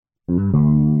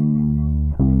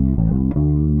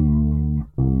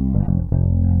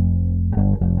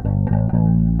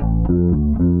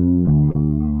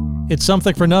It's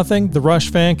Something for Nothing, the Rush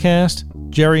Fancast.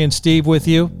 Jerry and Steve with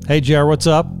you. Hey, Jerry, what's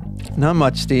up? Not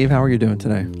much, Steve. How are you doing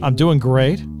today? I'm doing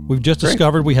great. We've just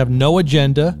discovered we have no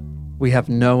agenda. We have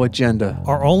no agenda.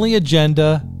 Our only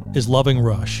agenda is loving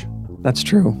Rush. That's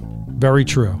true. Very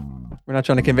true. We're not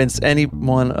trying to convince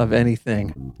anyone of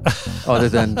anything other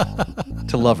than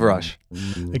to love Rush.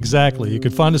 Exactly. You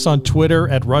can find us on Twitter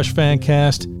at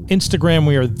RushFancast. Instagram,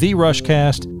 we are The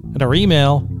Rushcast. And our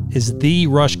email is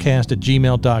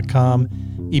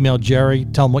therushcast@gmail.com. Email Jerry.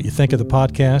 Tell him what you think of the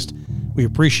podcast. We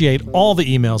appreciate all the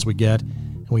emails we get.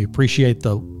 And we appreciate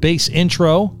the bass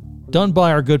intro done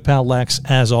by our good pal Lex,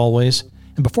 as always.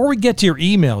 And before we get to your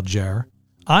email, Jer,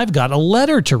 I've got a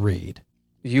letter to read.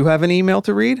 You have an email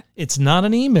to read? It's not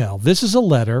an email. This is a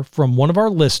letter from one of our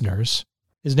listeners.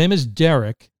 His name is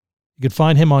Derek. You can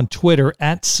find him on Twitter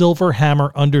at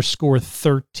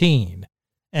Silverhammer_13.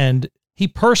 And he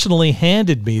personally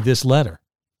handed me this letter.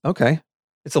 Okay.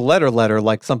 It's a letter,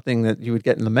 like something that you would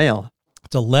get in the mail.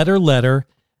 It's a letter,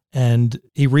 and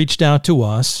he reached out to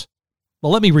us.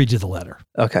 Well, let me read you the letter.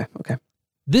 Okay.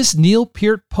 This Neil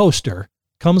Peart poster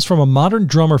comes from a Modern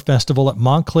Drummer Festival at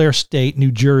Montclair State,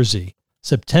 New Jersey,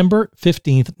 September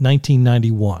 15th,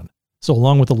 1991. So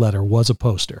along with the letter was a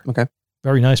poster. Okay.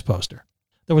 Very nice poster.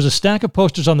 There was a stack of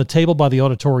posters on the table by the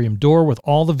auditorium door with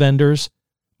all the vendors.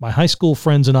 My high school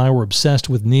friends and I were obsessed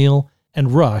with Neil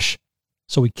and Rush,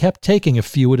 so we kept taking a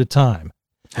few at a time.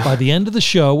 By the end of the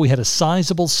show, we had a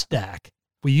sizable stack.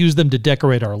 We used them to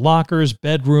decorate our lockers,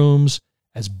 bedrooms,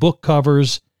 as book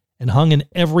covers, and hung in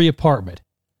every apartment.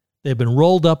 They've been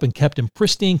rolled up and kept in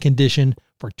pristine condition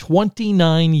for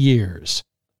 29 years.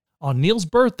 On Neil's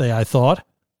birthday, I thought,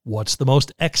 what's the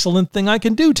most excellent thing I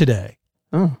can do today?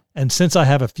 Oh. And since I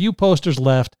have a few posters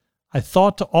left, I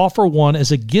thought to offer one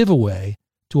as a giveaway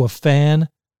to a fan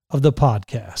of the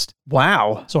podcast.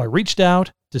 Wow. So I reached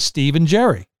out to Steve and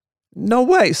Jerry. No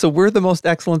way. So we're the most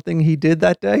excellent thing he did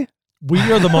that day?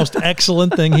 We are the most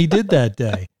excellent thing he did that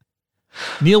day.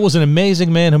 Neil was an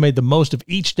amazing man who made the most of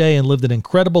each day and lived an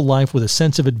incredible life with a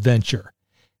sense of adventure.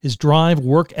 His drive,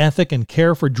 work ethic, and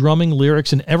care for drumming,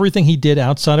 lyrics, and everything he did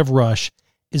outside of Rush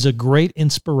is a great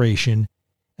inspiration,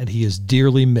 and he is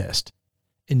dearly missed.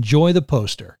 Enjoy the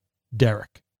poster,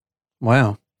 Derek.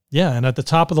 Wow. Yeah, and at the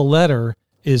top of the letter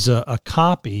is a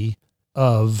copy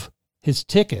of his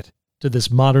ticket to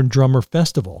this Modern Drummer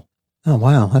Festival. Oh,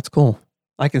 wow. That's cool.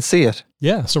 I can see it.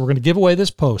 Yeah, so we're going to give away this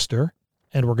poster,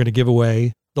 and we're going to give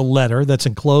away the letter that's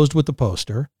enclosed with the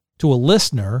poster to a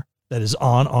listener that is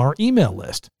on our email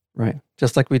list. Right.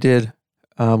 Just like we did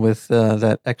with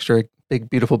that extra big,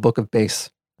 beautiful book of bass.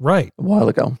 Right. A while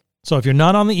ago. So if you're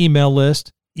not on the email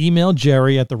list, email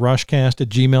Jerry at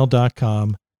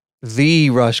therushcast@gmail.com. The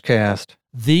Rushcast.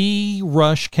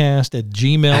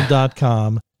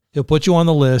 therushcast@gmail.com. He'll put you on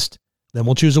the list. Then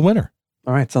we'll choose a winner.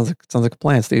 All right. Sounds like a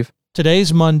plan, Steve.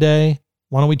 Today's Monday.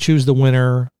 Why don't we choose the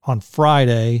winner on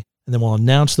Friday, and then we'll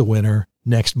announce the winner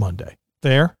next Monday.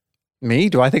 Fair? Me?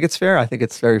 Do I think it's fair? I think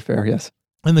it's very fair, yes.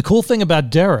 And the cool thing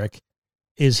about Derek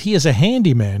is he is a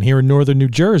handyman here in northern New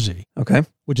Jersey. Okay.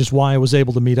 Which is why I was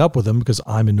able to meet up with him, because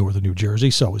I'm in northern New Jersey,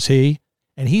 so is he.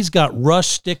 And he's got Rush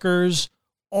stickers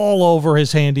all over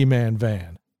his handyman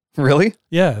van. Really?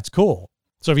 Yeah, it's cool.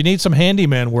 So if you need some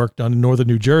handyman work done in northern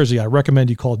New Jersey, I recommend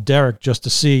you call Derek just to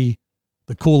see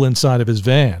the cool inside of his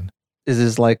van. Is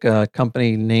this like a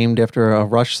company named after a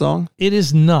Rush song? It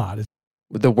is not. It's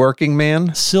The Working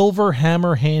Man?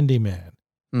 Silverhammer Handyman.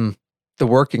 The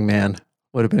Working Man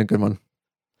would have been a good one.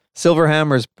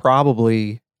 Silverhammer is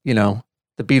probably, the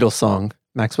Beatles song,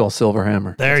 Maxwell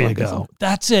Silverhammer. There you go.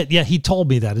 That's it. Yeah, he told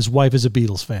me that. His wife is a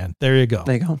Beatles fan. There you go.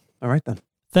 There you go. All right, then.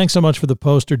 Thanks so much for the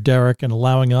poster, Derek, and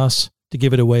allowing us to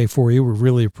give it away for you. We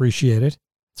really appreciate it.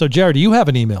 So, Jared, do you have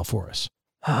an email for us?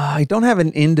 I don't have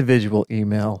an individual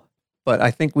email, but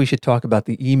I think we should talk about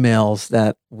the emails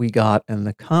that we got and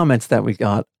the comments that we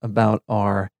got about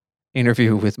our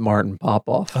interview with Martin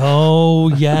Popoff. Oh,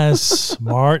 yes,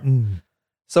 Martin.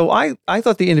 So I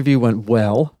thought the interview went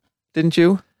well, didn't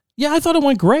you? Yeah, I thought it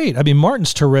went great. I mean,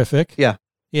 Martin's terrific. Yeah.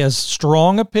 He has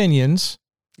strong opinions.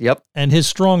 Yep. And his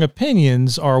strong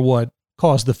opinions are what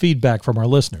caused the feedback from our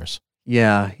listeners.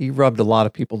 Yeah, he rubbed a lot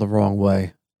of people the wrong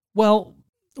way. Well,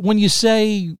 when you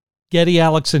say Geddy,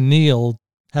 Alex, and Neil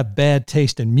have bad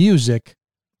taste in music,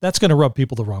 that's going to rub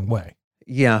people the wrong way.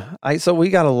 Yeah. So we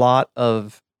got a lot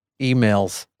of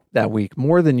emails that week,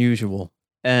 more than usual.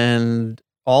 And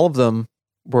all of them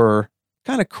were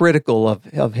kind of critical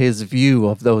of his view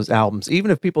of those albums.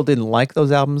 Even if people didn't like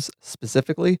those albums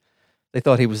specifically, they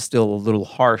thought he was still a little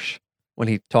harsh when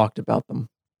he talked about them.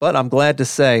 But I'm glad to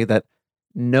say that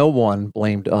no one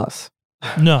blamed us.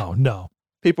 No.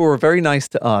 People were very nice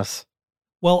to us.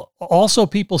 Well, also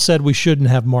people said we shouldn't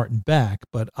have Martin back,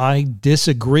 but I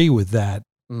disagree with that.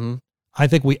 Mm-hmm. I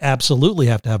think we absolutely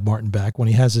have to have Martin back when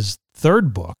he has his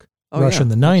third book, Rush in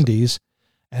the 90s,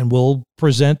 and we'll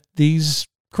present these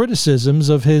criticisms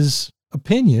of his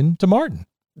opinion to Martin.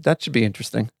 That should be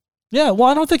interesting. Yeah, well,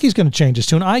 I don't think he's going to change his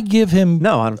tune. I give him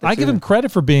I give him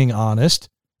credit for being honest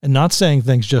and not saying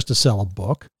things just to sell a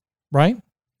book, right?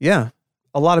 Yeah.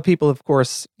 A lot of people, of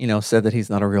course, said that he's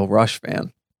not a real Rush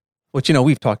fan, which,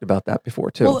 we've talked about that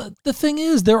before too. Well, the thing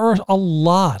is, there are a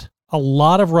lot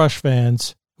of Rush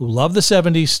fans who love the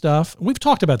 70s stuff. We've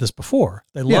talked about this before.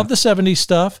 They love the 70s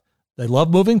stuff. They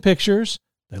love moving pictures.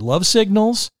 They love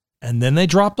Signals. And then they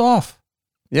dropped off.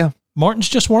 Yeah. Martin's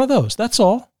just one of those. That's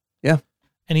all. Yeah.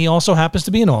 And he also happens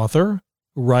to be an author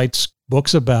who writes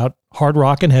books about hard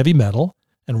rock and heavy metal.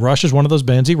 And Rush is one of those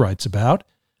bands he writes about.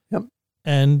 Yep.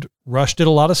 And Rush did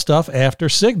a lot of stuff after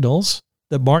Signals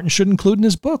that Martin should include in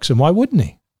his books. And why wouldn't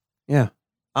he? Yeah.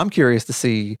 I'm curious to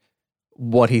see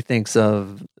what he thinks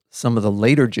of some of the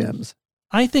later gems.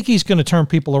 I think he's going to turn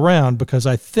people around because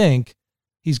I think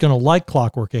he's going to like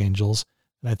Clockwork Angels.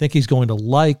 And I think he's going to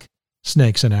like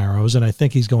Snakes and Arrows. And I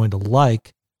think he's going to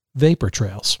like Vapor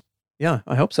Trails. Yeah,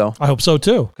 I hope so. I hope so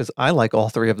too. Because I like all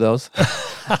three of those.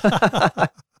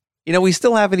 We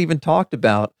still haven't even talked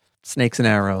about Snakes and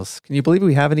Arrows. Can you believe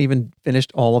we haven't even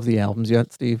finished all of the albums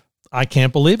yet, Steve? I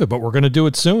can't believe it, but we're going to do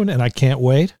it soon, and I can't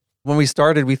wait. When we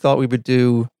started, we thought we would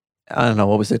do, I don't know,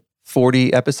 what was it,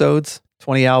 40 episodes,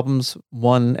 20 albums,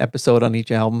 one episode on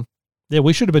each album. Yeah,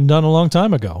 we should have been done a long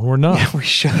time ago, and we're not. Yeah, we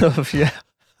should have, yeah.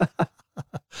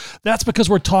 That's because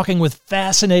we're talking with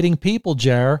fascinating people,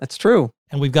 Jar. That's true.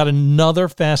 And we've got another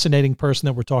fascinating person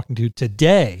that we're talking to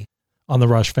today on the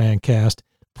Rush Fancast.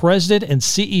 President and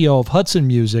CEO of Hudson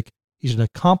Music. He's an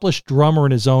accomplished drummer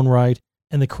in his own right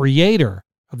and the creator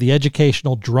of the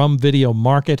educational drum video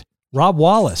market, Rob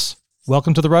Wallace.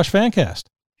 Welcome to the Rush Fancast.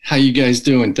 How you guys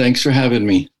doing? Thanks for having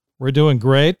me. We're doing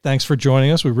great. Thanks for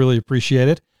joining us. We really appreciate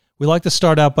it. We like to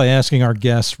start out by asking our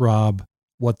guests, Rob,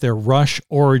 what their Rush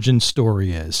origin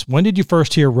story is. When did you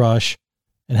first hear Rush,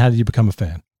 and how did you become a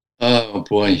fan? Oh,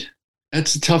 boy.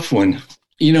 That's a tough one.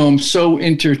 I'm so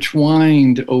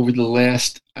intertwined over the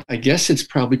last, I guess it's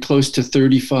probably close to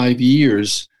 35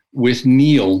 years with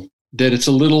Neil, that it's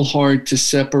a little hard to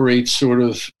separate sort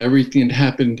of everything that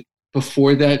happened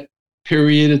before that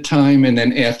period of time and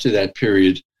then after that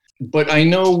period. But I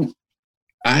know,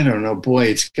 I don't know, boy,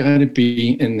 it's got to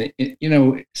be in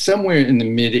the, somewhere in the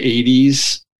mid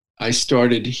 80s, I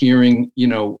started hearing,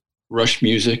 Rush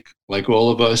music like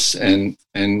all of us and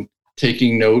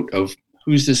taking note of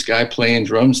who's this guy playing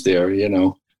drums there,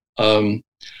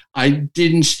 I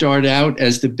didn't start out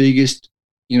as the biggest,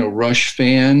 Rush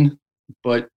fan,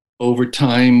 but over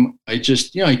time, I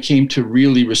just, I came to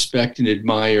really respect and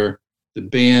admire the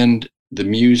band, the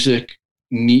music,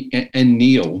 and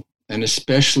Neil, and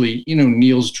especially,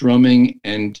 Neil's drumming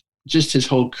and just his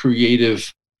whole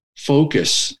creative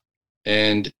focus.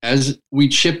 And as we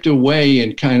chipped away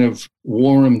and kind of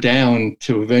wore him down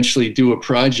to eventually do a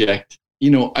project,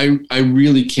 I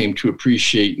really came to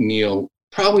appreciate Neil,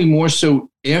 probably more so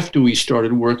after we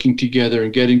started working together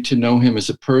and getting to know him as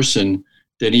a person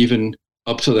than even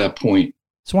up to that point.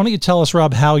 So why don't you tell us,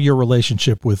 Rob, how your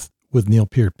relationship with Neil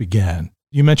Peart began?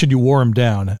 You mentioned you wore him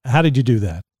down. How did you do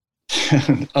that?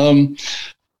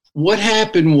 What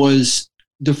happened was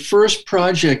the first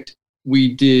project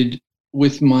we did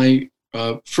with my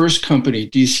first company,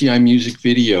 DCI Music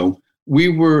Video, we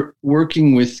were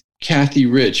working with Kathy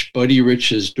Rich, Buddy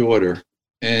Rich's daughter,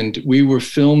 and we were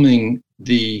filming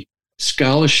the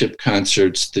scholarship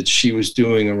concerts that she was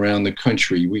doing around the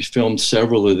country. We filmed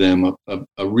several of them,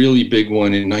 a really big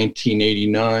one in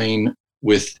 1989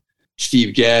 with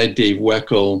Steve Gadd, Dave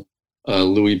Weckl,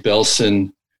 Louis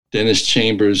Belson, Dennis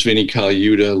Chambers, Vinnie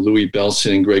Colaiuta, Louis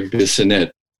Belson, and Greg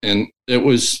Bissonette. And it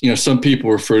was, some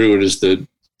people refer to it as the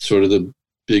sort of the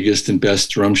biggest and best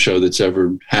drum show that's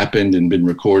ever happened and been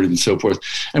recorded and so forth.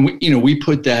 And we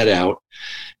put that out.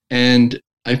 And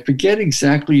I forget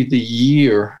exactly the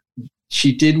year.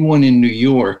 She did one in New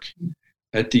York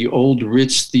at the old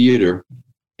Ritz Theater,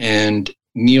 and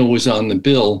Neil was on the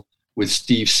bill with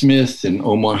Steve Smith and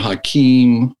Omar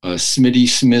Hakim, Smitty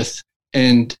Smith.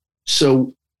 And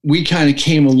so we kind of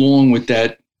came along with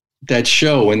that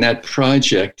show and that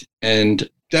project. And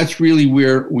that's really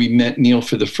where we met Neil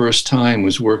for the first time,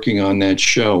 was working on that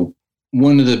show.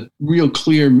 One of the real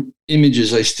clear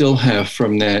images I still have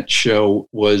from that show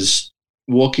was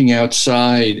walking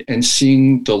outside and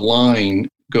seeing the line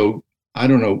go, I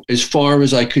don't know, as far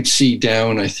as I could see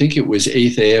down, I think it was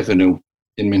 8th Avenue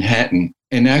in Manhattan.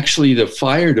 and actually the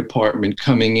fire department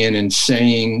coming in and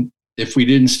saying if we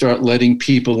didn't start letting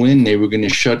people in, they were going to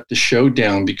shut the show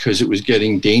down because it was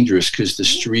getting dangerous because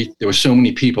there were so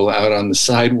many people out on the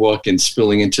sidewalk and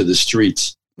spilling into the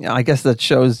streets. Yeah, I guess that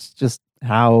shows just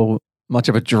how much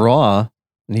of a draw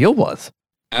Neil was.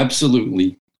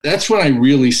 Absolutely. That's when I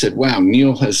really said, wow,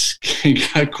 Neil has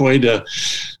got quite a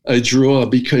draw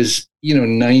because,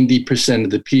 90% of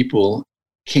the people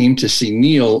came to see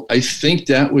Neil. I think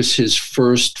that was his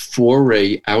first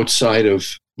foray outside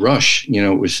of Rush.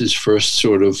 It was his first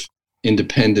sort of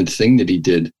independent thing that he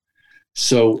did.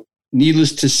 So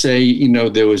needless to say,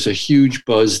 there was a huge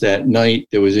buzz that night.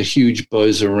 There was a huge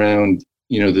buzz around,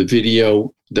 the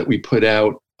video that we put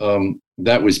out.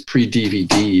 That was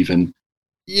pre-DVD even.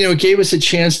 It gave us a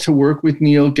chance to work with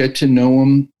Neil, get to know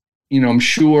him. I'm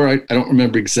sure, I don't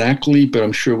remember exactly, but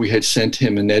I'm sure we had sent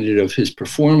him an edit of his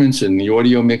performance and the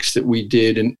audio mix that we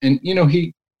did. And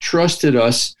he trusted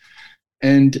us.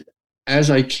 And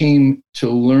as I came to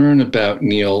learn about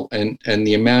Neil and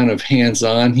the amount of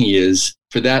hands-on he is,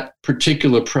 for that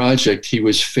particular project, he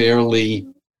was fairly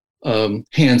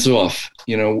hands-off.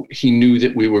 He knew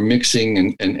that we were mixing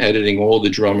and editing all the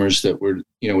drummers that were,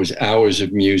 it was hours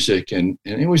of music and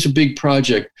it was a big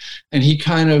project. And he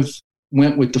kind of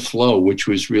went with the flow, which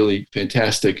was really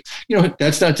fantastic.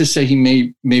 That's not to say he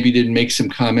maybe didn't make some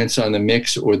comments on the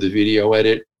mix or the video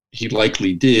edit. He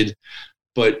likely did.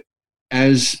 But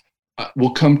as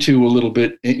we'll come to a little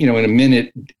bit, in a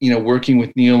minute, working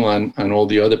with Neil on all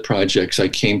the other projects, I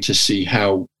came to see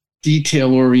how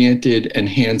detail-oriented and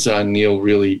hands-on Neil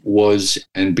really was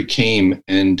and became,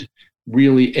 and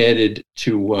really added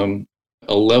to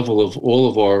a level of all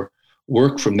of our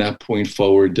work from that point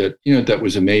forward that, that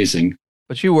was amazing.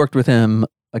 But you worked with him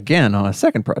again on a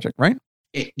second project, right?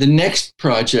 The next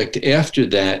project after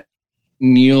that,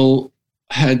 Neil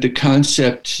had the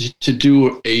concept to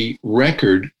do a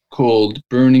record called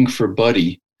Burning for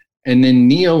Buddy. And then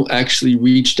Neil actually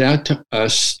reached out to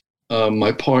us,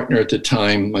 my partner at the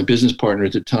time, my business partner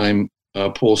at the time,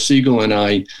 Paul Siegel and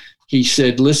I. He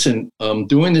said, listen,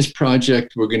 doing this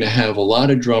project, we're going to have a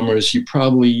lot of drummers. You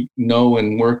probably know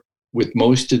and work with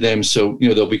most of them. So,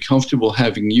 they'll be comfortable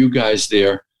having you guys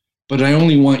there, but I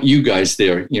only want you guys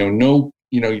there, no,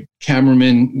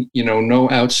 cameramen, no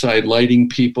outside lighting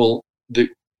people. The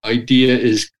idea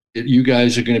is that you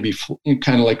guys are going to be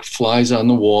kind of like flies on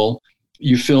the wall.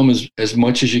 You film as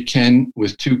much as you can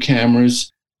with 2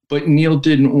 cameras, but Neil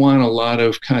didn't want a lot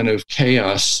of kind of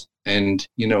chaos and,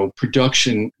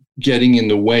 production getting in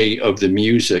the way of the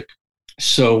music.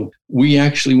 So we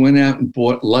actually went out and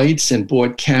bought lights and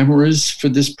bought cameras for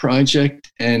this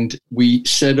project. And we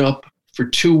set up for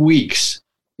 2 weeks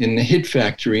in the Hit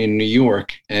Factory in New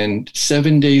York, and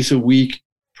 7 days a week,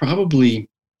 probably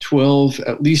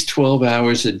at least 12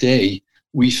 hours a day.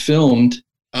 We filmed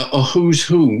a who's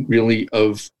who really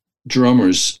of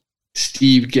drummers: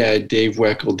 Steve Gadd, Dave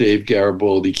Weckl, Dave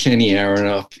Garibaldi, Kenny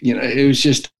Aronoff. It was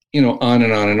just, on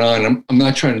and on and on. I'm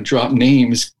not trying to drop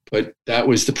names, but that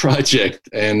was the project.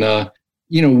 And,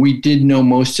 we did know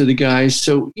most of the guys.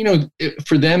 So,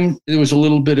 for them, there was a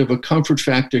little bit of a comfort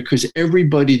factor because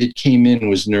everybody that came in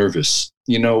was nervous.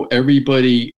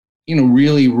 Everybody,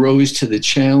 really rose to the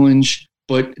challenge,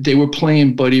 but they were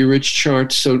playing Buddy Rich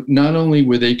charts. So not only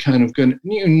were they kind of going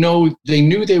to, they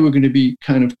knew they were going to be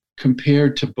kind of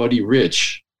compared to Buddy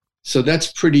Rich. So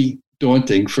that's pretty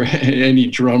daunting for any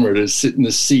drummer to sit in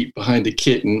the seat behind the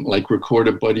kit and like record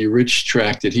a Buddy Rich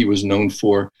track that he was known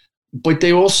for. But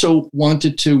they also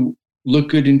wanted to look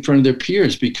good in front of their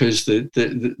peers because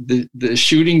the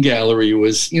shooting gallery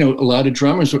was, a lot of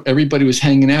drummers, everybody was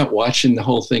hanging out watching the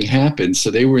whole thing happen. So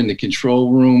they were in the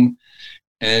control room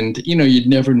and, you'd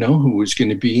never know who was going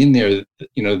to be in there,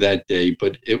 that day,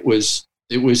 but it was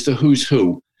the who's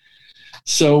who.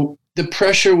 So the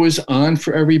pressure was on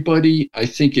for everybody. I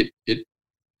think it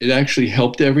actually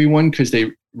helped everyone because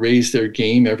they raised their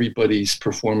game. Everybody's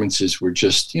performances were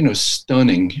just,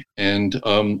 stunning. And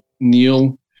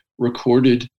Neil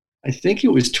recorded, I think it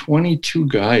was 22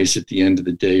 guys at the end of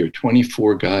the day, or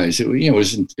 24 guys. It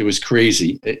was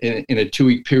crazy. In a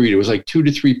 2-week period, it was like 2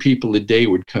 to 3 people a day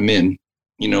would come in.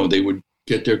 They would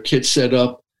get their kit set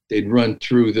up. They'd run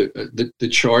through the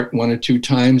chart 1 or 2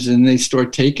 times, and they'd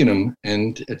start taking them.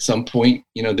 And at some point,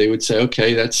 they would say,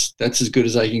 okay, that's as good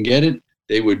as I can get it.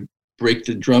 They would break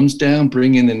the drums down,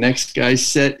 bring in the next guy's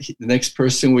set. The next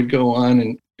person would go on,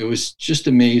 and it was just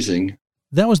amazing.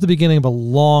 That was the beginning of a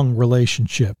long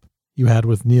relationship you had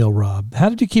with Neil, Rob. How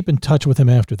did you keep in touch with him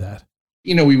after that?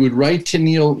 We would write to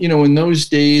Neil, in those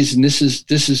days, and this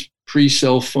is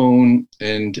pre-cell phone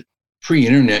and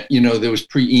pre-internet, there was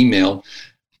pre-email.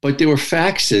 but there were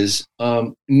faxes.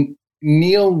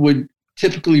 Neil would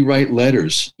typically write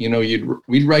letters.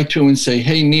 We'd write to him and say,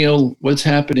 "Hey, Neil, what's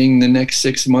happening the next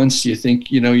 6 months? Do you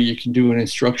think, you can do an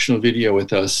instructional video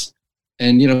with us?"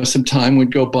 And, some time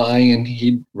would go by and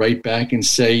he'd write back and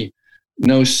say,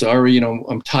 "No, sorry,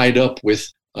 I'm tied up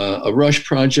with a Rush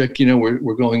project.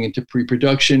 We're going into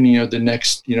pre-production. The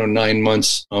next, 9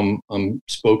 months I'm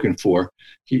spoken for."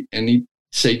 He'd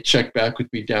say, "Check back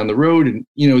with me down the road." And,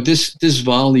 this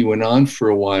volley went on for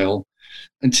a while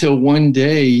until one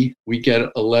day we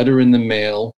get a letter in the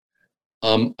mail.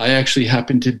 I actually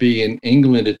happened to be in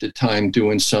England at the time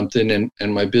doing something,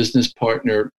 and my business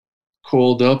partner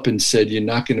called up and said, "You're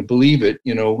not going to believe it,"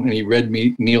 and he read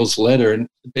me Neil's letter. And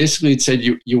basically it said,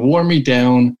 you wore me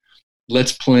down.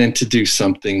 Let's plan to do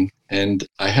something. And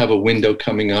I have a window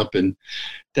coming up. And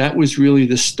that was really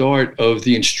the start of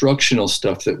the instructional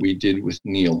stuff that we did with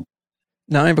Neil.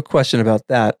 Now I have a question about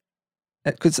that.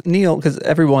 Because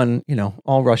everyone,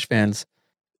 all Rush fans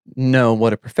know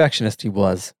what a perfectionist he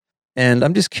was. And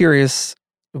I'm just curious,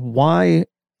 why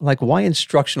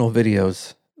instructional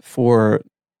videos for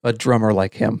a drummer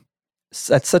like him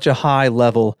at such a high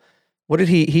level? What did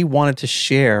he wanted to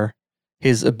share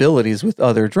his abilities with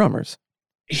other drummers?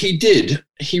 He did.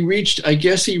 He reached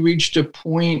a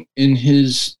point in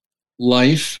his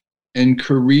life and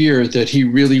career that he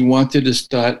really wanted to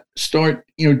start,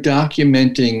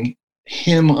 documenting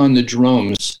him on the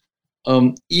drums.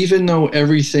 Even though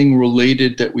everything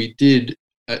related that we did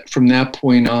from that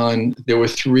point on, there were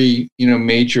 3,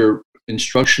 major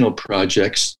instructional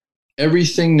projects.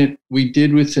 Everything that we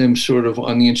did with him sort of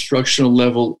on the instructional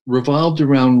level revolved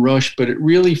around Rush, but it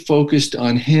really focused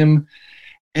on him.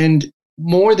 And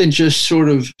more than just sort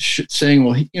of saying,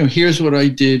 well, here's what I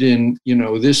did in,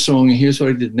 this song, and here's what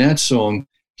I did in that song.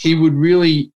 He would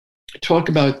really talk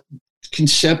about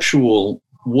conceptual,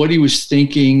 what he was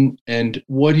thinking and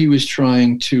what he was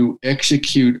trying to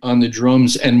execute on the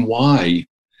drums and why.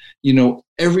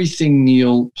 Everything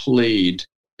Neil played,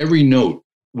 every note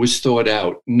was thought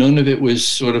out. None of it was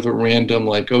sort of a random,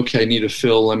 like, okay, I need a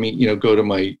fill. Let me, go to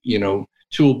my,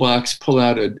 toolbox, pull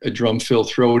out a drum fill,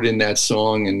 throw it in that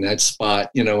song and that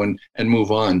spot, and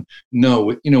move on.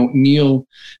 No, Neil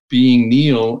being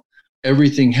Neil,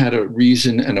 everything had a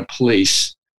reason and a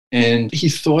place. And he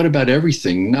thought about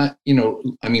everything, not,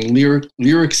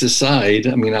 lyrics aside.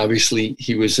 Obviously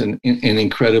he was an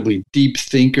incredibly deep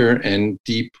thinker and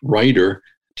deep writer.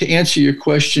 To answer your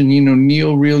question,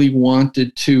 Neil really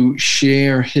wanted to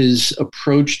share his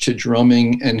approach to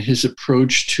drumming and his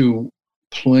approach to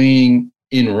playing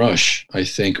in Rush, I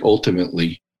think,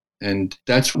 ultimately. And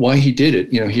that's why he did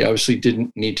it. He obviously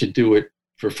didn't need to do it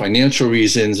for financial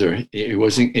reasons, or he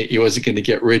wasn't going to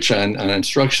get rich on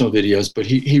instructional videos, but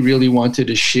he really wanted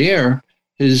to share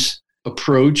his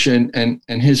approach and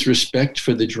his respect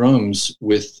for the drums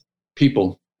with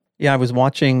people. Yeah, I was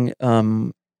watching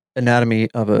Anatomy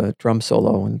of a Drum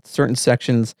Solo, and certain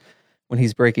sections when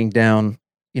he's breaking down,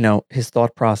 his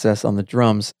thought process on the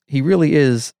drums, he really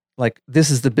is like, this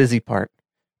is the busy part,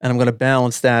 and I'm going to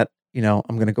balance that. I'm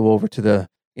going to go over to the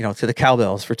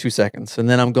cowbells for 2 seconds, and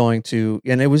then I'm going to,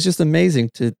 and it was just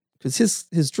amazing because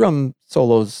his drum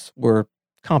solos were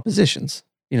compositions.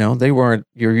 They weren't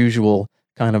your usual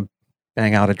kind of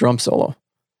bang out a drum solo.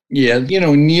 Yeah,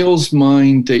 Neil's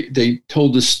mind, they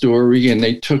told the story and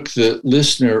they took the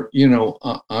listener,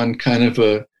 on kind of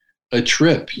a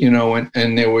trip,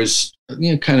 and there was,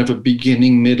 kind of a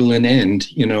beginning, middle, and end,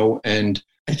 and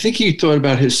I think he thought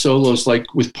about his solos like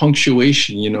with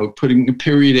punctuation, putting a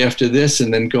period after this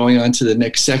and then going on to the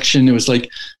next section. It was like,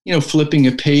 flipping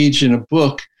a page in a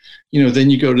book, then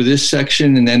you go to this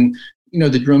section and then,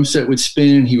 the drum set would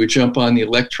spin and he would jump on the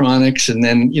electronics and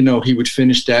then, he would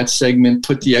finish that segment,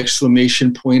 put the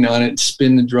exclamation point on it,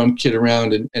 spin the drum kit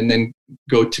around and then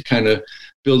go to kind of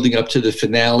building up to the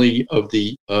finale of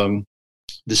the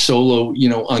solo,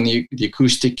 on the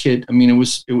acoustic kit.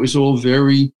 It was all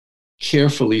very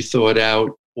carefully thought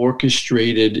out,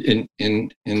 orchestrated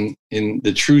in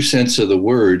the true sense of the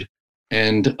word.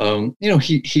 And,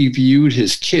 he viewed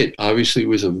his kit, obviously it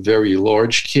was a very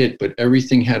large kit, but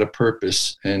everything had a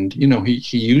purpose. And,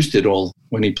 he used it all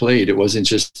when he played. It wasn't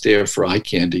just there for eye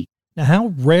candy. Now,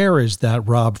 how rare is that,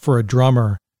 Rob, for a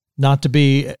drummer not to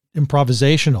be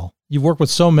improvisational? You've worked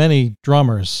with so many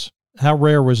drummers. How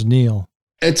rare was Neil?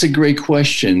 That's a great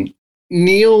question.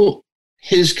 Neil,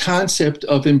 his concept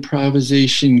of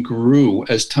improvisation grew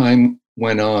as time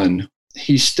went on.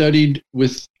 He studied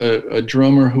with a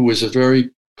drummer who was a very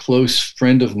close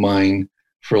friend of mine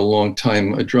for a long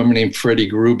time, a drummer named Freddie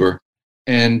Gruber.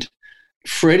 And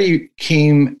Freddie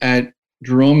came at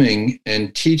drumming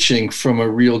and teaching from a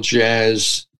real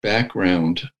jazz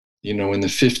background. In the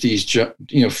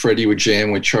 50s, Freddie would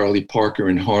jam with Charlie Parker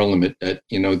in Harlem at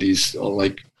these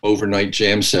like overnight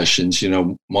jam sessions.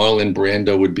 Marlon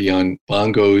Brando would be on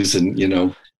bongos,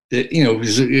 and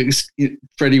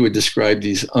Freddie would describe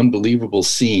these unbelievable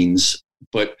scenes.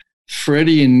 But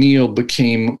Freddie and Neil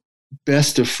became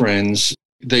best of friends.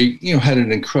 They, had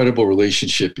an incredible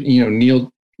relationship. Neil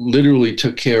literally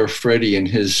took care of Freddie in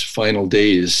his final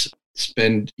days.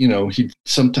 He'd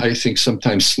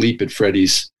sometimes sleep at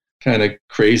Freddie's kind of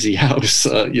crazy house.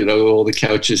 All the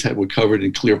couches were covered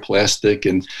in clear plastic,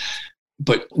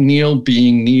 but Neil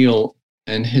being Neil,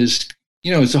 and his,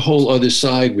 it's a whole other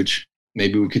side, which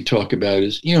maybe we could talk about,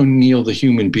 is, Neil, the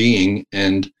human being,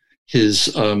 and his,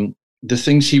 the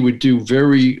things he would do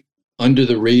very under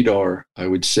the radar, I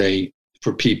would say,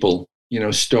 for people,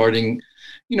 starting,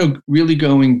 really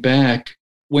going back.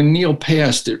 When Neil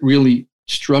passed, it really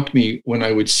struck me when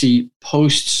I would see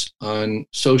posts on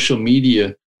social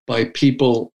media by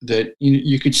people that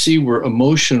you could see were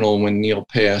emotional when Neil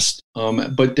passed,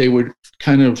 but they would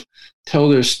kind of tell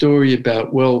their story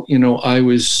about, well, I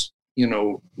was,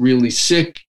 really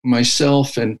sick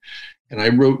myself, and I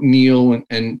wrote Neil,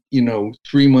 and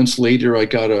 3 months later I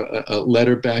got a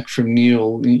letter back from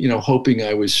Neil, hoping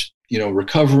I was,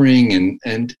 recovering,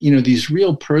 and these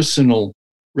real personal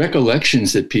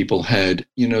recollections that people had,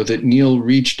 that Neil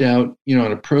reached out,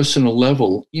 on a personal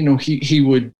level. He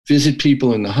would visit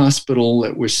people in the hospital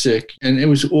that were sick, and it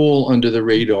was all under the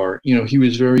radar. He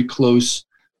was very close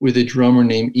with a drummer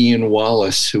named Ian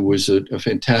Wallace, who was a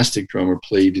fantastic drummer,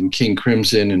 played in King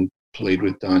Crimson and played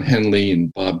with Don Henley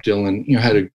and Bob Dylan,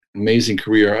 had an amazing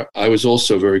career. I was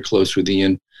also very close with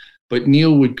Ian, but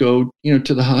Neil would go,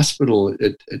 to the hospital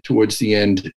towards the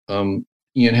end. Ian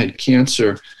had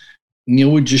cancer.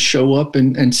 Neil would just show up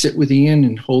and sit with Ian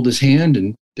and hold his hand,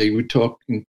 and they would talk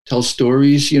and tell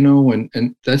stories,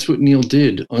 and that's what Neil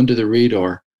did under the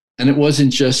radar. And it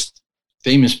wasn't just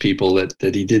famous people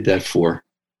that he did that for,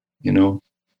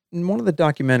 In one of the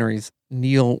documentaries,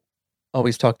 Neil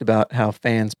always talked about how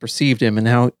fans perceived him and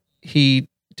how he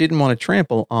didn't want to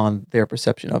trample on their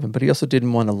perception of him, but he also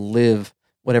didn't want to live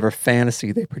whatever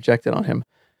fantasy they projected on him.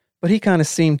 But he kind of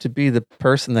seemed to be the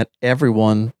person that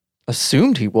everyone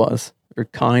assumed he was. Very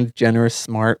kind, generous,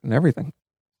 smart, and everything.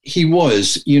 He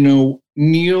was.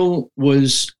 Neil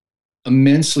was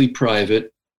immensely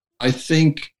private. I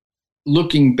think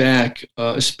looking back,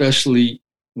 especially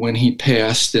when he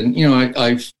passed, and,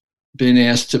 I've been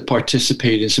asked to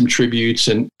participate in some tributes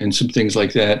and some things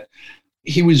like that.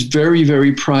 He was very,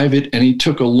 very private, and he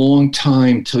took a long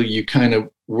time till you kind of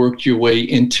worked your way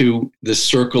into the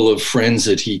circle of friends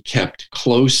that he kept,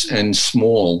 close and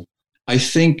small. I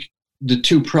think the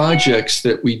two projects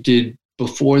that we did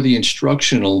before the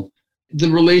instructional, the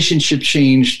relationship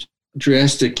changed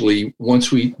drastically.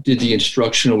 Once we did the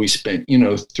instructional, we spent,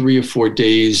 3 or 4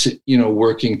 days,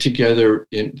 working together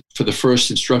for the first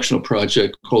instructional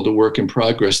project called A Work in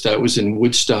Progress. That was in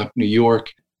Woodstock, New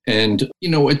York. And,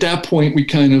 at that point, we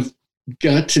kind of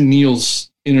got to Neil's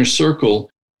inner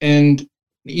circle, and,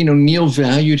 Neil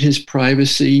valued his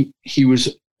privacy. He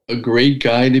was a great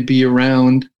guy to be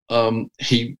around.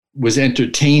 He was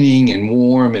entertaining and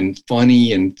warm and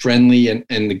funny and friendly,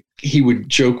 and he would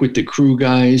joke with the crew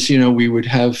guys. We would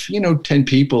have 10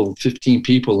 people, 15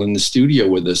 people in the studio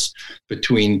with us,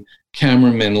 between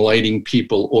cameramen, lighting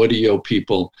people, audio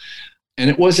people. And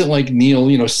it wasn't like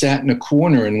Neil sat in a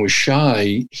corner and was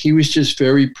shy. He was just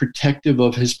very protective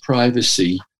of his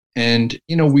privacy. And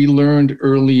we learned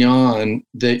early on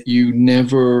that you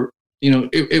never,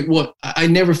 I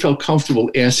never felt comfortable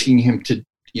asking him to,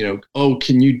 oh,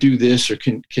 can you do this? Or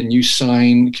can you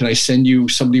sign? Can I send you,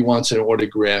 somebody wants an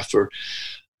autograph? Or,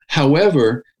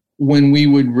 however, when we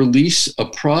would release a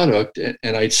product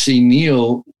and I'd see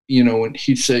Neil, and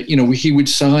he'd say, he would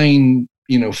sign,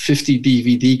 50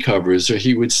 DVD covers, or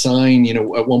he would sign,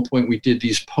 at one point we did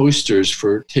these posters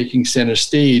for Taking Center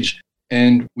Stage,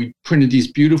 and we printed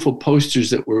these beautiful posters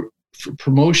that were for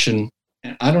promotion.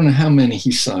 I don't know how many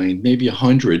he signed, maybe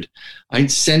 100. I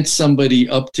sent somebody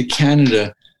up to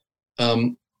Canada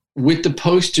with the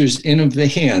posters in a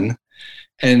van,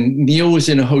 and Neil was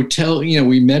in a hotel.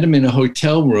 We met him in a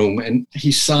hotel room, and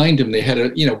he signed them. They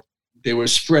had they were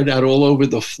spread out all over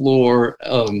the floor,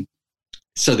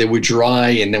 so they were dry.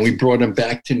 And then we brought them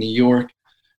back to New York.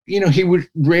 He would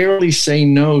rarely say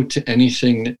no to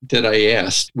anything that I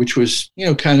asked, which was,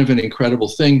 kind of an incredible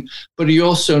thing. But he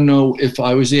also knew if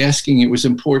I was asking, it was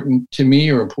important to me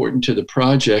or important to the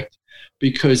project,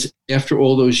 because after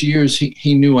all those years,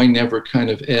 he knew I never kind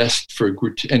of asked for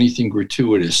anything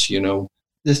gratuitous.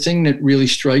 The thing that really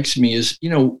strikes me is,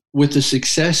 with the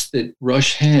success that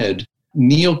Rush had,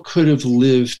 Neil could have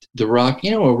lived a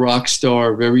rock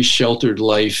star, very sheltered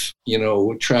life,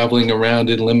 traveling around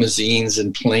in limousines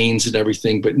and planes and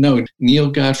everything. But no, Neil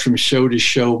got from show to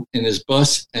show in his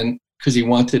bus, and because he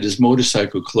wanted his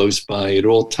motorcycle close by at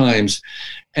all times.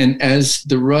 And as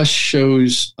the Rush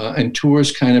shows and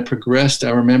tours kind of progressed, I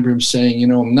remember him saying,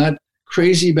 I'm not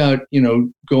crazy about,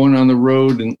 going on the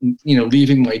road and,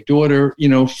 leaving my daughter,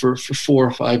 for 4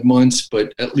 or 5 months,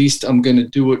 but at least I'm going to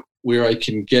do it where I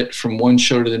can get from one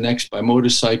show to the next by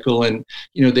motorcycle. And,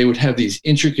 they would have these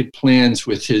intricate plans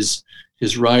with his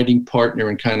riding partner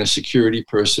and kind of security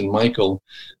person, Michael.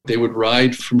 They would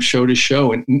ride from show to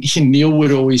show. And Neil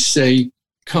would always say,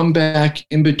 come back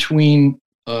in between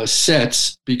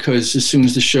sets, because as soon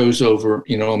as the show's over,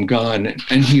 I'm gone.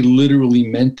 And he literally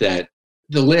meant that.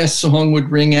 The last song would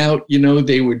ring out,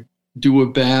 they would do a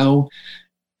bow.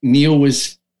 Neil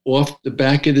was off the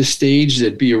back of the stage.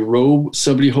 There'd be a robe,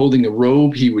 somebody holding a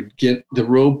robe. He would get the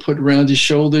robe put around his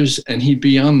shoulders and he'd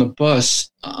be on the bus.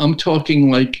 I'm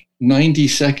talking like 90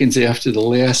 seconds after the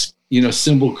last,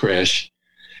 cymbal crash.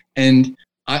 And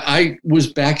I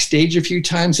was backstage a few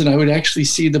times, and I would actually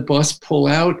see the bus pull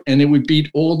out, and it would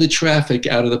beat all the traffic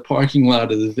out of the parking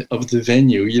lot of the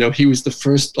venue. He was the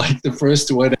first one.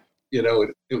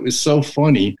 It was so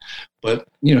funny. But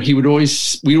we'd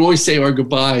always say our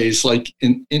goodbyes like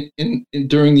in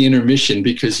during the intermission,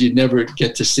 because you'd never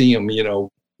get to see him.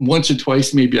 Once or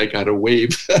twice maybe I got a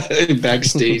wave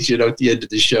backstage. At the end of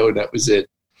the show, and that was it.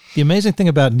 The amazing thing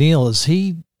about Neil is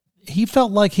he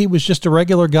felt like he was just a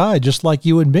regular guy, just like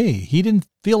you and me. He didn't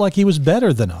feel like he was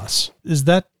better than us. Is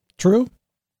that true?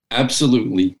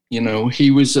 Absolutely. He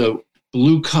was a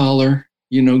blue collar,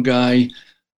 guy.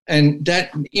 And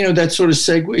that, that sort of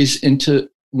segues into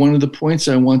one of the points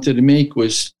I wanted to make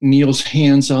was Neil's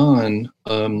hands-on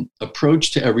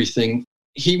approach to everything.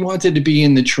 He wanted to be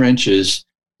in the trenches.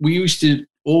 We used to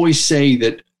always say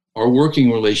that our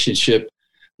working relationship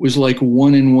was like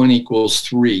 1 and 1 =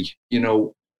 3.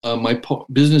 My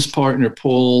business partner,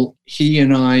 Paul, he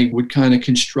and I would kind of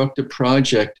construct a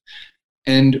project.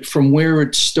 And from where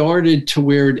it started to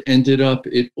where it ended up,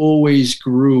 it always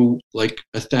grew like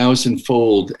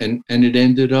 1,000-fold. And it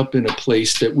ended up in a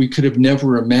place that we could have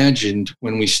never imagined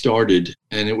when we started.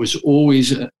 And it was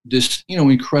always this,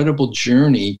 incredible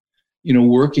journey,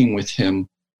 working with him.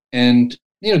 And,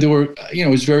 there were, it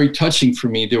was very touching for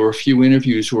me. There were a few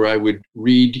interviews where I would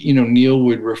read, Neil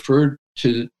would refer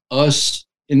to us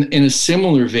in a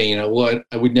similar vein. I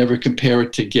would never compare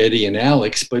it to Geddy and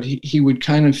Alex, but he would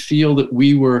kind of feel that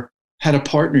we had a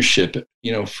partnership,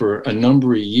 for a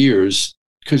number of years,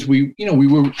 because we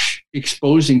were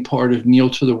exposing part of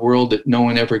Neil to the world that no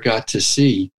one ever got to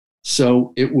see.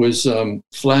 So it was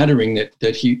flattering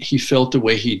that he felt the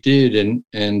way he did,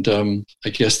 and I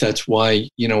guess that's why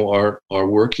our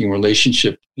working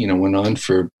relationship went on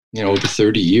for over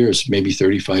 30 years, maybe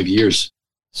 35 years.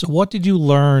 So what did you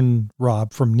learn,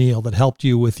 Rob, from Neil that helped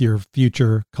you with your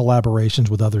future collaborations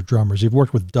with other drummers? You've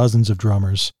worked with dozens of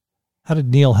drummers. How did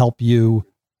Neil help you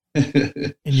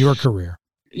in your career?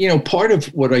 Part of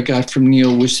what I got from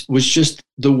Neil was just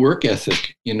the work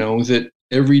ethic, that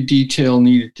every detail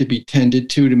needed to be tended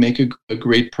to make a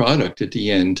great product at the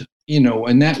end,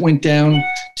 and that went down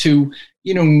to,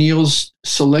 Neil's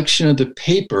selection of the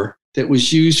paper that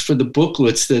was used for the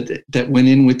booklets that went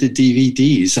in with the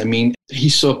DVDs. I mean, he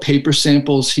saw paper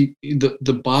samples.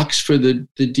 The box for the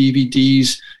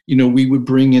DVDs, we would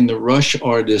bring in the Rush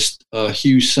artist,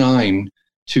 Hugh Syme,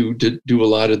 to do a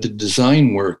lot of the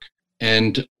design work.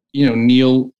 And,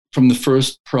 Neil, from the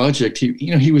first project,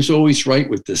 he was always right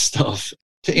with this stuff.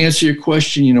 To answer your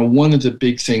question, one of the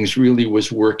big things really was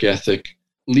work ethic.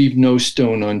 Leave no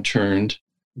stone unturned.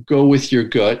 Go with your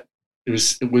gut.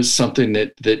 It was something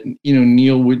that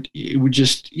Neil would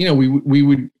just we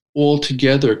would all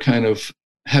together kind of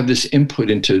have this input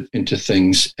into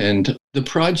things, and the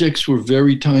projects were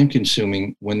very time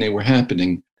consuming when they were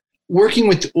happening. Working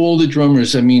with all the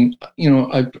drummers, I mean,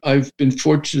 I've been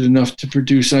fortunate enough to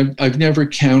produce. I've never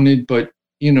counted, but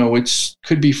it's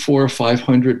could be 400 or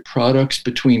 500 products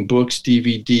between books,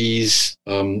 DVDs,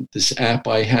 this app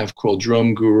I have called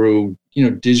Drum Guru,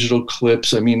 digital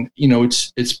clips. I mean,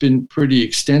 it's been pretty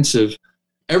extensive.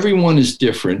 Everyone is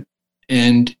different.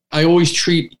 And I always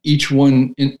treat each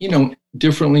one,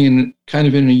 differently and kind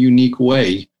of in a unique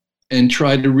way, and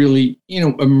try to really,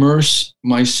 immerse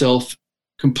myself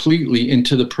completely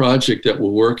into the project that we're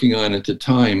working on at the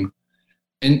time.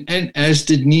 And as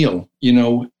did Neil,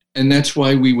 and that's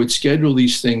why we would schedule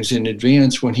these things in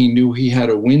advance when he knew he had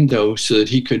a window so that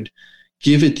he could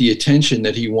give it the attention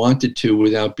that he wanted to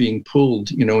without being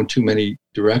pulled, in too many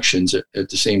directions at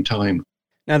the same time.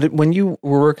 Now, when you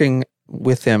were working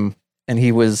with him, and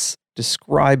he was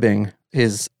describing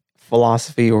his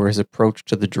philosophy or his approach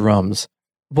to the drums.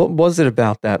 What was it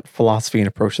about that philosophy and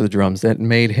approach to the drums that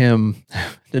made him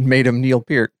Neil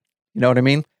Peart? You know what I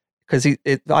mean? Because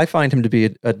I find him to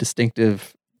be a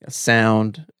distinctive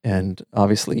sound, and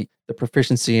obviously the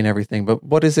proficiency and everything. But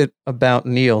what is it about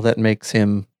Neil that makes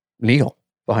him Neil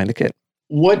behind the kit?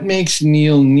 What makes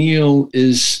Neil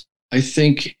is, I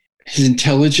think, his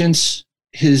intelligence,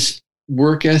 his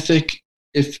work ethic.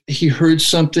 If he heard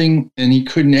something and he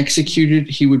couldn't execute it,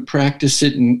 he would practice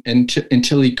it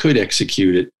until he could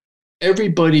execute it.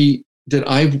 Everybody that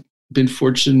I've been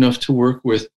fortunate enough to work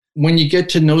with, when you get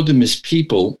to know them as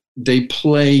people, they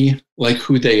play like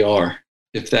who they are,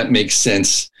 if that makes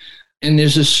sense. And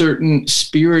there's a certain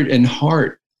spirit and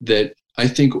heart that I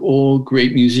think all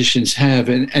great musicians have.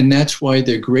 And that's why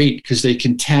they're great, because they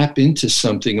can tap into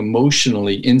something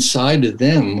emotionally inside of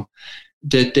them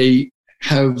that they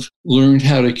have learned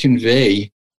how to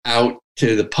convey out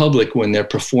to the public when they're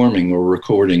performing or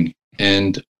recording.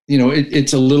 And,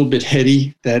 it's a little bit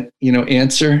heady, that,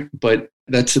 answer, but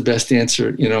that's the best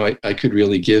answer, I could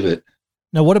really give it.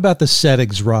 Now, what about the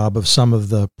settings, Rob, of some of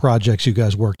the projects you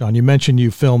guys worked on? You mentioned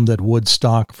you filmed at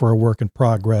Woodstock for a work in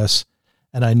progress.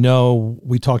 And I know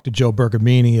we talked to Joe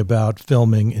Bergamini about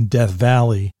filming in Death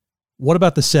Valley. What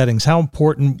about the settings? How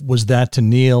important was that to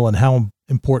Neil, and how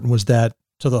important was that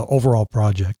to the overall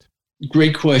project?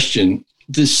 Great question.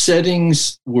 The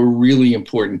settings were really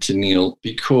important to Neil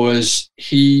because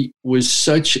he was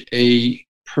such a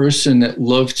person that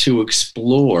loved to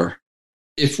explore.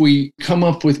 If we come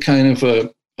up with kind of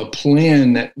a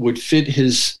plan that would fit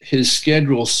his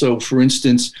schedule. So for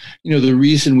instance, the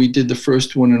reason we did the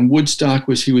first one in Woodstock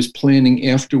was he was planning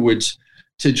afterwards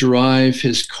to drive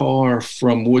his car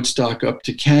from Woodstock up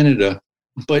to Canada.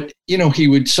 But, he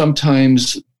would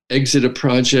sometimes exit a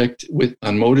project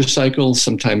on motorcycles.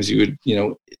 Sometimes he would,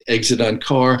 exit on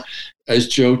car. As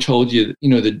Joe told you,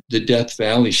 the Death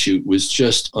Valley shoot was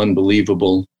just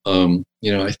unbelievable.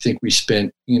 I think we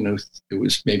spent, it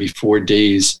was maybe 4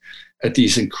 days at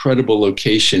these incredible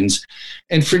locations.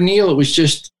 And for Neil, it was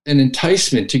just an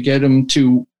enticement to get him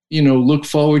to, look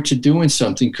forward to doing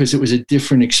something, because it was a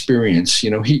different experience.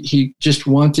 He just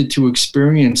wanted to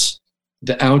experience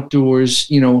the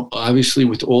outdoors, obviously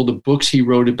with all the books he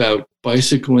wrote about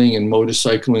bicycling and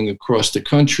motorcycling across the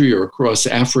country or across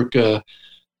Africa.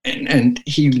 And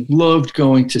he loved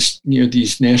going to,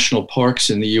 these national parks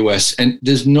in the U.S. And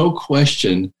there's no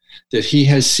question that he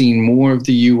has seen more of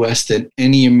the U.S. than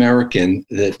any American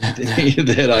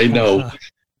that I know,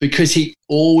 because he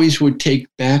always would take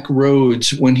back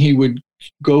roads when he would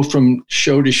go from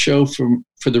show to show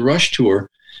for the Rush tour.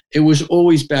 It was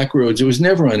always back roads. It was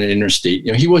never on an interstate.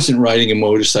 He wasn't riding a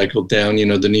motorcycle down,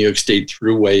 the New York State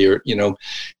Thruway, or,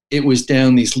 it was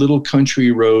down these little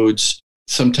country roads.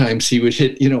 Sometimes he would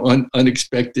hit,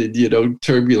 unexpected,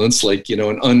 turbulence, like,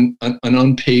 an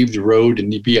unpaved road,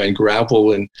 and he'd be on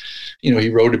gravel. And, he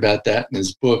wrote about that in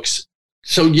his books.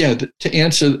 So, yeah, to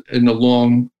answer in a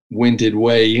long-winded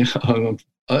way,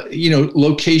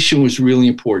 location was really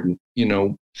important,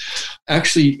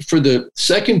 Actually, for the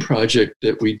second project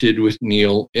that we did with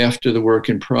Neil after the work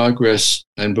in progress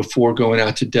and before going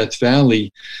out to Death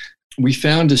Valley, we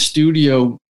found a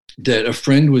studio that a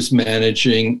friend was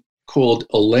managing called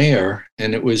Allaire,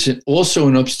 and it was also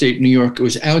in upstate New York. It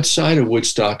was outside of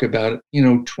Woodstock, about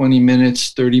 20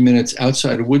 minutes, 30 minutes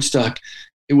outside of Woodstock.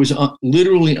 It was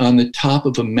literally on the top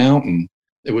of a mountain.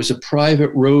 There was a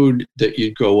private road that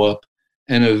you'd go up,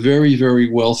 and a very, very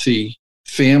wealthy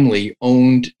family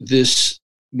owned this,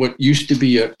 what used to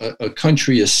be a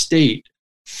country estate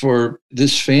for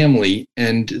this family.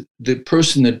 And the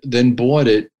person that then bought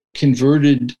it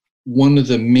converted one of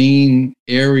the main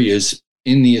areas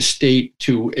in the estate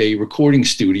to a recording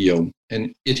studio.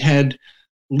 And it had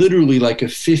literally like a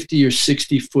 50 or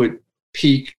 60 foot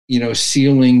peak,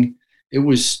 ceiling. It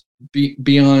was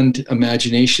beyond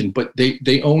imagination, but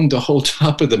they owned the whole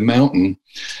top of the mountain.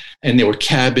 And there were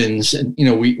cabins, and,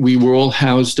 we were all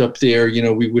housed up there.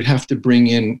 We would have to bring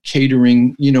in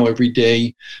catering, every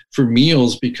day for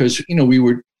meals, because, we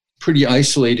were pretty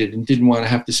isolated and didn't want to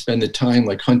have to spend the time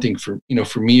like hunting for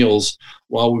meals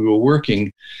while we were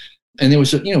working. And there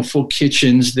was, full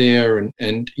kitchens there,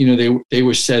 and they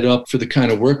were set up for the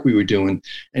kind of work we were doing.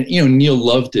 And, Neil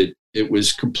loved it. It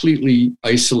was completely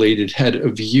isolated, had a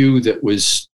view that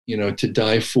was, to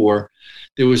die for.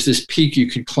 There was this peak, you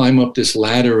could climb up this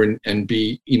ladder and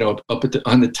be, up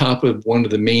on the top of one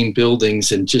of the main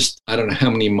buildings, and just, I don't know how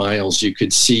many miles you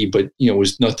could see, but, it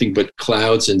was nothing but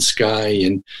clouds and sky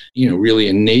and, really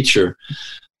in nature.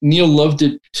 Neil loved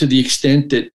it to the extent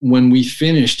that when we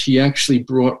finished, he actually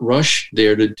brought Rush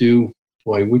there to do,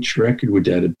 boy, which record would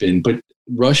that have been? But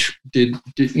Rush did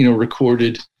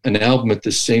recorded an album at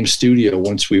the same studio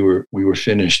once we were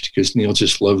finished, because Neil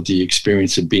just loved the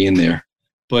experience of being there.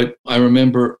 But I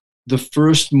remember the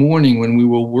first morning when we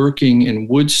were working in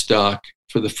Woodstock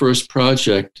for the first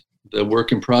project, the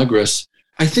Work in Progress.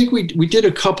 I think we did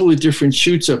a couple of different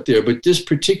shoots up there, but this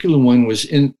particular one was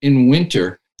in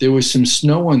winter. There was some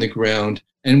snow on the ground,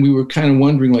 and we were kind of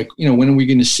wondering, like, when are we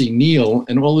going to see Neil?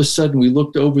 And all of a sudden we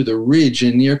looked over the ridge,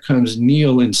 and there comes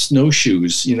Neil in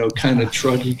snowshoes, kind of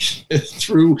trudging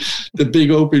through the big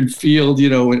open field,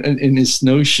 in his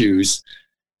snowshoes.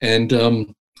 And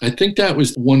I think that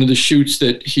was one of the shoots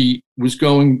that he was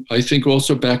going, I think,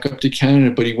 also back up to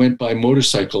Canada, but he went by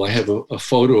motorcycle. I have a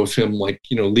photo of him,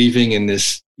 leaving in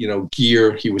this,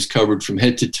 gear. He was covered from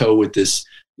head to toe with this,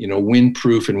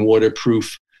 windproof and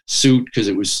waterproof suit, because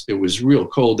it was real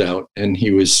cold out. And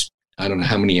he was, I don't know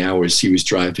how many hours he was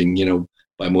driving,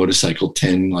 by motorcycle,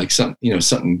 10,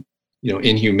 something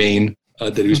inhumane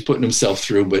that he was putting himself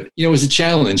through. But, it was a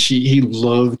challenge. He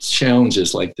loved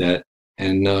challenges like that.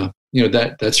 And,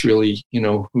 that's really,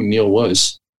 who Neil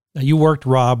was. Now, you worked,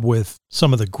 Rob, with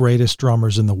some of the greatest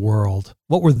drummers in the world.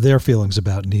 What were their feelings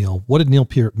about Neil? What did Neil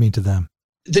Peart mean to them?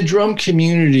 The drum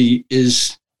community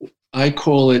is, I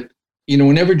call it,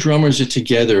 whenever drummers are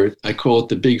together, I call it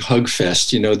the big hug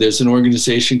fest. There's an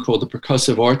organization called the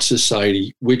Percussive Arts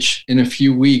Society, which in a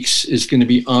few weeks is going to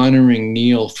be honoring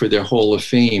Neil for their Hall of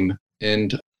Fame.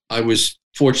 And I was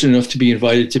fortunate enough to be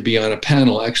invited to be on a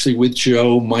panel, actually with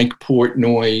Joe, Mike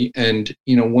Portnoy, and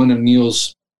one of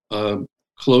Neil's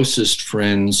closest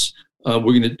friends.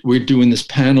 We're doing this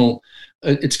panel.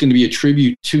 It's going to be a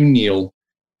tribute to Neil,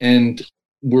 and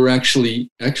we're actually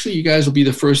you guys will be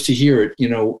the first to hear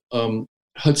it.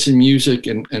 Hudson Music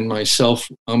and myself,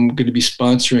 I'm going to be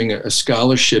sponsoring a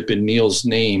scholarship in Neil's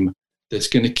name that's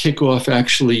going to kick off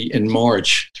actually in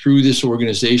March through this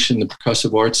organization, the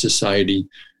Percussive Arts Society.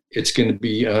 It's going to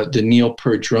be the Neil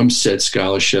Peart Drum Set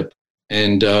Scholarship.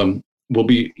 And we'll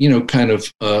be, kind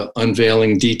of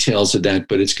unveiling details of that,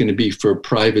 but it's going to be for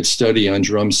private study on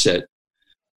drum set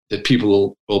that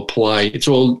people will apply. It's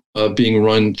all being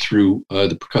run through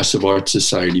the Percussive Arts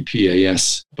Society,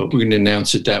 PAS. But we're going to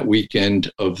announce it that weekend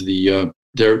of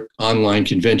their online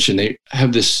convention. They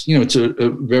have this, it's a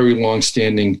very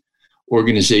long-standing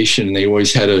organization, and they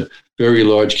always had a very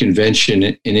large convention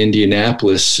in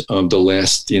Indianapolis the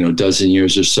last, dozen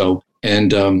years or so.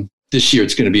 And this year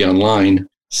it's going to be online.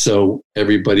 So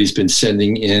everybody's been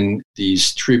sending in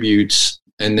these tributes,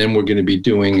 and then we're going to be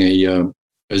doing a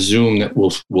Zoom that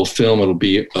we'll film. It'll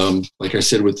be, like I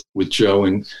said, with Joe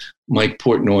and Mike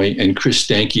Portnoy and Chris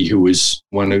Stanke, who was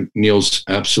one of Neil's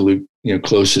absolute,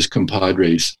 closest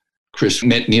compadres. Chris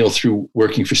met Neil through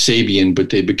working for Sabian, but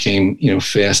they became,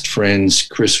 fast friends.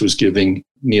 Chris was giving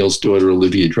Neil's daughter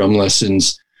Olivia drum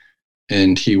lessons,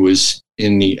 and he was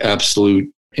in the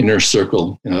absolute inner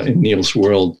circle in Neil's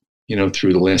world,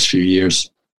 through the last few years.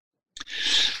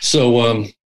 So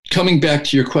coming back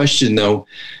to your question, though,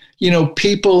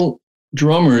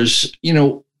 drummers,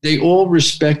 they all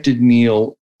respected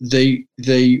Neil. They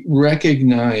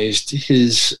recognized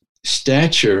his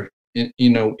stature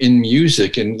in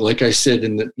music. And like I said,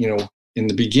 in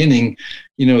the beginning,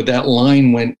 that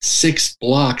line went 6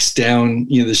 blocks down,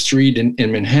 the street in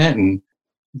Manhattan.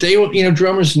 They were,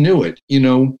 drummers knew it.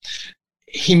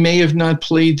 He may have not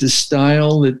played the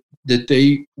style that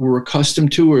they were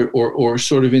accustomed to or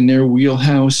sort of in their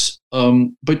wheelhouse.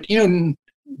 But,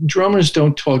 drummers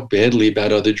don't talk badly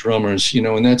about other drummers,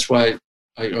 and that's why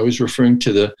I was referring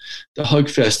to the Hug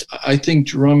Fest. I think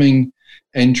drumming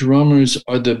and drummers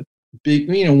are the big,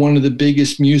 one of the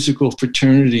biggest musical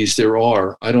fraternities there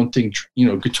are. I don't think,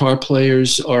 guitar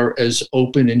players are as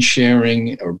open and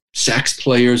sharing, or sax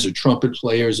players or trumpet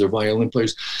players or violin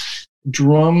players.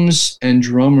 Drums and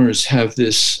drummers have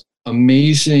this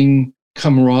amazing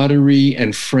camaraderie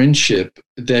and friendship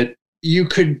that you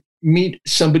could meet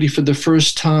somebody for the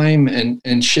first time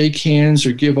and shake hands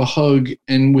or give a hug,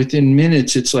 and within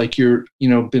minutes it's like you're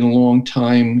been a long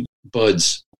time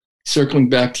buds. Circling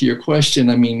back to your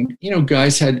question, I mean,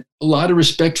 guys had a lot of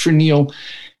respect for Neil,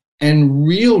 and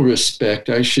real respect,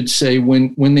 I should say,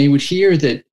 when they would hear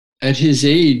that at his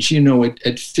age,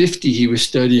 at 50 he was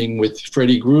studying with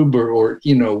Freddie Gruber, or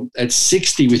at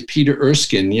 60 with Peter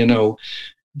Erskine.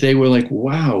 They were like,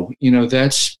 wow,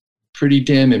 that's pretty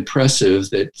damn impressive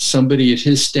that somebody at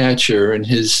his stature and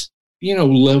his,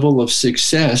 level of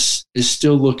success is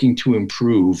still looking to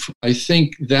improve. I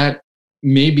think that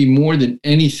maybe more than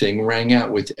anything rang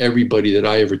out with everybody that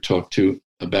I ever talked to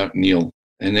about Neil.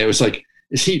 And it was like,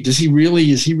 is he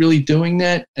really doing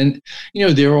that? And,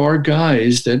 there are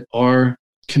guys that are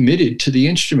committed to the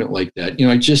instrument like that.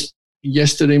 I just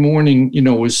yesterday morning,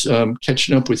 was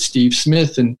catching up with Steve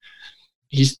Smith, and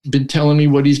he's been telling me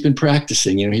what he's been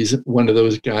practicing. He's one of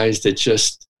those guys that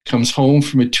just comes home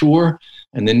from a tour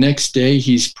and the next day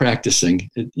he's practicing.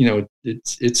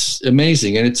 It's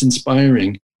amazing, and it's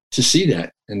inspiring to see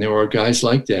that. And there are guys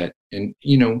like that. And,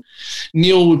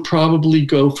 Neil would probably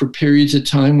go for periods of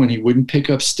time when he wouldn't pick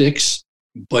up sticks,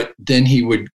 but then he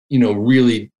would,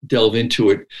 really delve into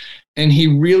it. And he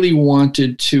really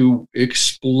wanted to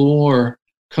explore,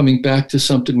 coming back to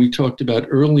something we talked about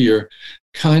earlier,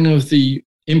 kind of the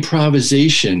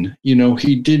improvisation.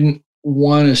 He didn't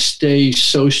want to stay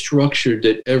so structured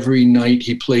that every night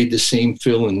he played the same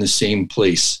fill in the same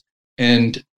place.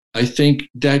 And I think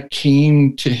that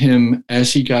came to him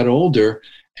as he got older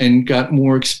and got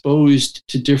more exposed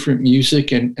to different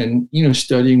music and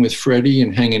studying with Freddie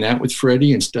and hanging out with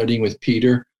Freddie and studying with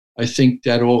Peter. I think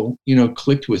that all,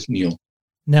 clicked with Neil.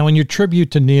 Now, in your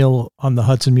tribute to Neil on the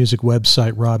Hudson Music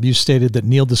website, Rob, you stated that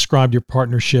Neil described your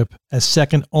partnership as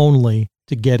second only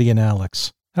to Geddy and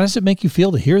Alex. How does it make you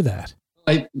feel to hear that?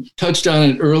 I touched on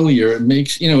it earlier. It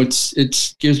makes,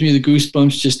 it gives me the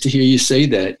goosebumps just to hear you say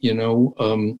that.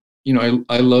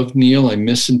 I love Neil. I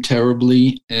miss him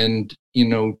terribly. And,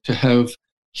 to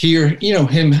hear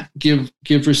him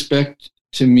give respect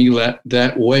to me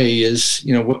that way is,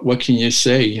 what can you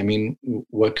say? I mean,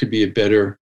 what could be a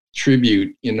better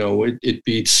tribute? It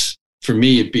beats, for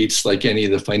me, it beats like any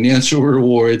of the financial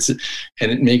rewards,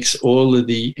 and it makes all of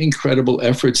the incredible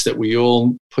efforts that we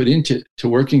all put into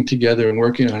working together and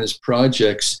working on his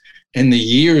projects and the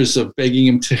years of begging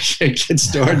him to get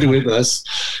started with us,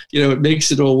 it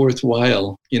makes it all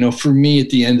worthwhile. For me, at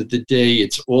the end of the day,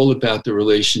 it's all about the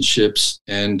relationships,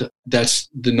 and that's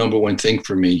the number one thing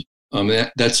for me.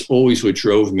 That's always what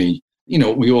drove me.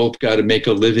 We all got to make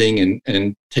a living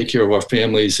and take care of our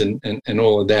families and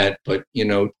all of that. But,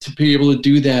 to be able to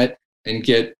do that and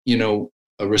get,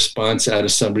 a response out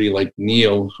of somebody like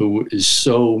Neil, who is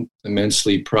so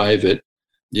immensely private.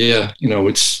 Yeah.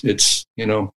 It's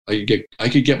I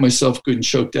could get myself good and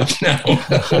choked up now.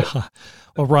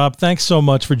 Well, Rob, thanks so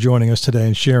much for joining us today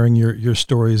and sharing your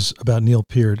stories about Neil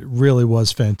Peart. It really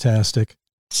was fantastic.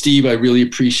 Steve, I really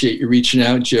appreciate you reaching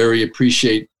out. Jerry,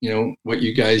 appreciate, what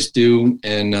you guys do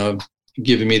and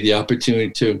giving me the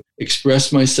opportunity to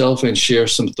express myself and share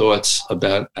some thoughts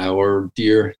about our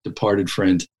dear departed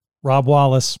friend. Rob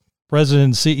Wallace, President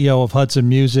and CEO of Hudson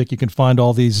Music. You can find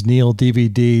all these Neil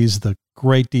DVDs, the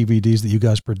great DVDs that you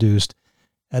guys produced,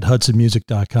 at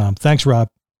hudsonmusic.com. Thanks, Rob.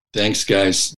 Thanks,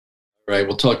 guys. All right,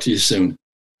 we'll talk to you soon.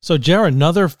 So, Jared,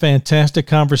 another fantastic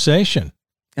conversation.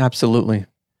 Absolutely.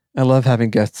 I love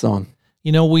having guests on.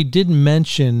 We did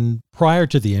mention prior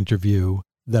to the interview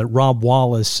that Rob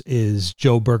Wallace is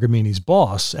Joe Bergamini's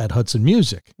boss at Hudson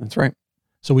Music. That's right.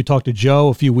 So we talked to Joe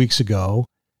a few weeks ago,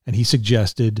 and he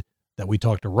suggested that we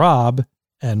talk to Rob,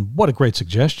 and what a great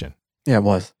suggestion. Yeah, it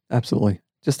was. Absolutely.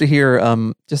 Just to hear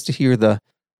the,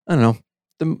 I don't know,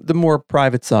 the more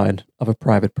private side of a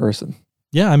private person.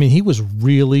 Yeah, I mean, he was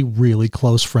really, really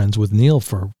close friends with Neil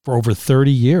for over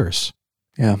 30 years.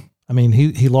 Yeah. I mean,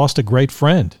 he lost a great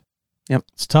friend. Yep.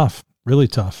 It's tough, really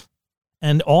tough.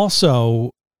 And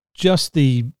also, just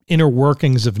the inner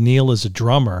workings of Neil as a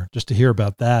drummer, just to hear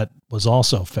about that was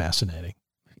also fascinating.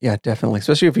 Yeah, definitely.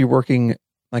 Especially if you're working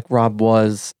like Rob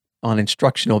was on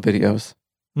instructional videos.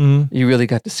 Mm-hmm. You really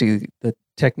got to see the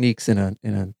techniques in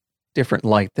a different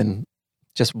light than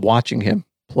just watching him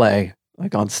play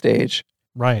like on stage.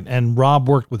 Right. And Rob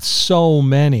worked with so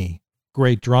many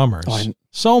great drummers.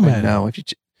 So many. I know. If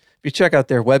you check out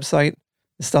their website,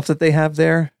 the stuff that they have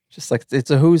there, just like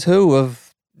it's a who's who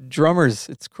of drummers.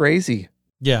 It's crazy.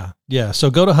 Yeah. Yeah. So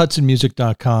go to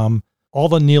hudsonmusic.com. All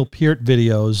the Neil Peart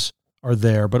videos are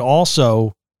there, but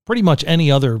also pretty much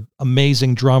any other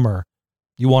amazing drummer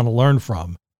you want to learn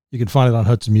from. You can find it on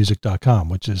hudsonmusic.com,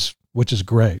 which is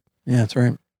great. Yeah, that's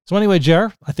right. So anyway,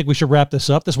 Jer, I think we should wrap this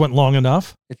up. This went long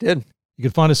enough. It did. You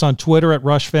can find us on Twitter at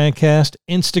RushFanCast,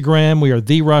 Instagram, we are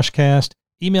The Rushcast.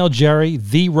 Email Jerry,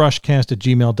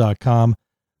 therushcast@gmail.com.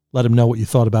 Let him know what you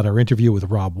thought about our interview with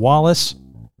Rob Wallace.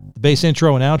 The bass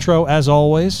intro and outro, as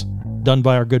always, done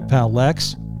by our good pal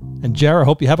Lex. And Jer, I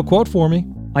hope you have a quote for me.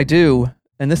 I do.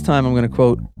 And this time I'm going to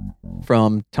quote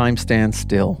from Time Stands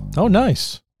Still. Oh,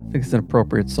 nice. I think it's an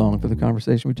appropriate song for the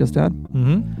conversation we just had.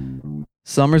 Mm-hmm.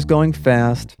 Summer's going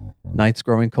fast, nights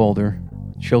growing colder,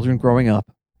 children growing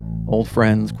up, old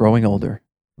friends growing older.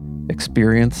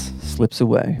 Experience slips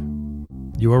away.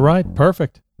 You were right.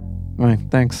 Perfect. All right.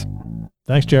 Thanks.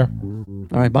 Thanks, Jer.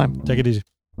 All right. Bye. Take it easy.